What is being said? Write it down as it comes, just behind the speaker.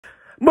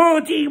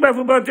Morning,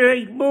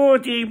 everybody.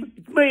 Morning.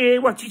 It's me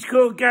here, what is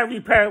called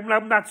Gary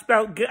Poundlam. That's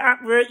spelled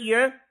accurate,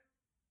 yeah?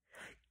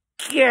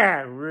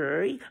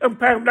 Gary. And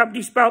Poundlam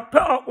is spelled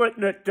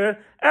P-O-U-N-T,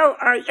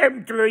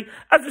 L-A-M-D,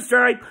 as the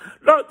same,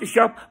 like the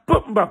shop,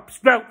 button up,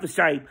 spelled the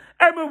same.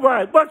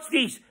 Anyway, what's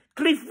this?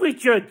 Cliff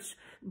Richards.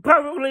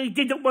 Apparently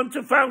didn't want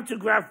a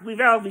photograph with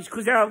Elvis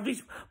because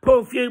Elvis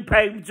put a few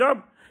pounds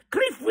on.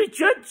 Cliff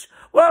Richards?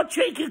 Well,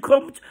 cheeky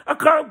cunt, I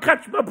can't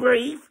catch my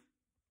breath.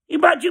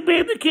 Imagine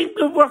being the king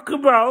of rock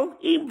and roll.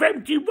 He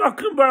invented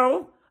rock and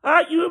roll.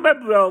 You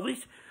remember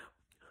Elvis?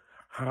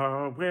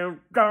 I went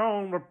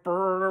down the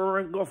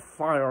burning of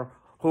fire.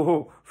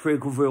 Oh,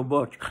 thank you very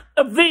much.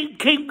 And the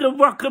king of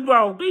rock and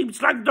roll being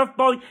slagged off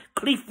by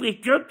Cliff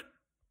Richard.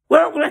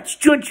 Well, let's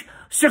judge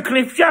Sir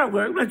Cliff, shall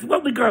we? That's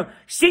what we go.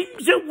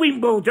 Sings at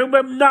Wimbledon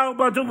when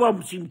nobody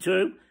wants him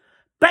to.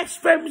 Best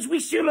friends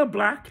with Cilla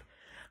Black.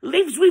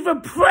 Lives with a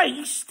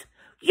priest.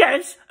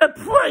 Yes, a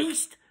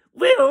priest.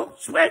 Will,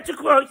 swear to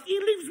Christ, he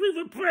lives with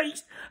a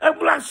priest. And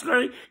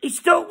lastly, he's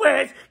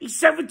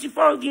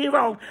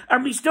 75-year-old,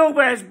 and he still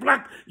wears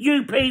black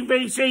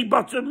UPVC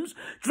bottoms,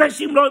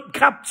 dressing like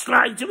Cap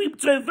Slater in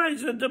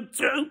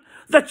 2002.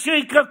 The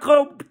cheek of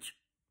cunt.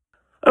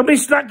 And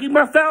he's slagging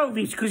my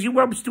Elvis because he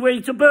wants to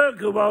eat a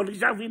burger while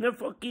he's having a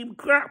fucking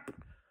crap.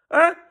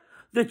 Huh?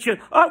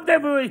 I've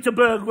never eaten a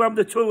burger on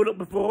the toilet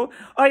before.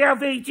 I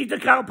have eaten a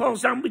cowpole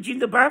sandwich in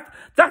the bath.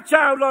 That's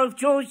our life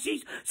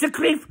choices. So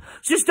Cliff,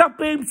 so stop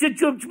being so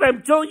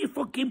judgmental, you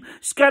fucking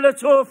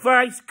skeletal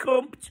face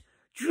cunt.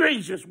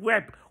 Jesus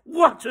Webb,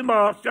 what an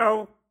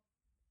arsehole.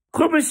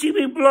 Come and see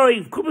me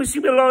live. Come and see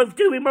me live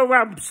doing my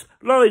ramps.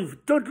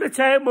 Live, Dudley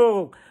Town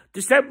Mall,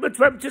 December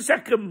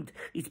 22nd.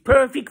 It's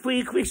perfect for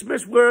your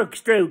Christmas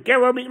works too.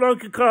 Go on it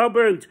like a car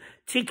boot.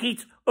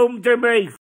 Ticket under me.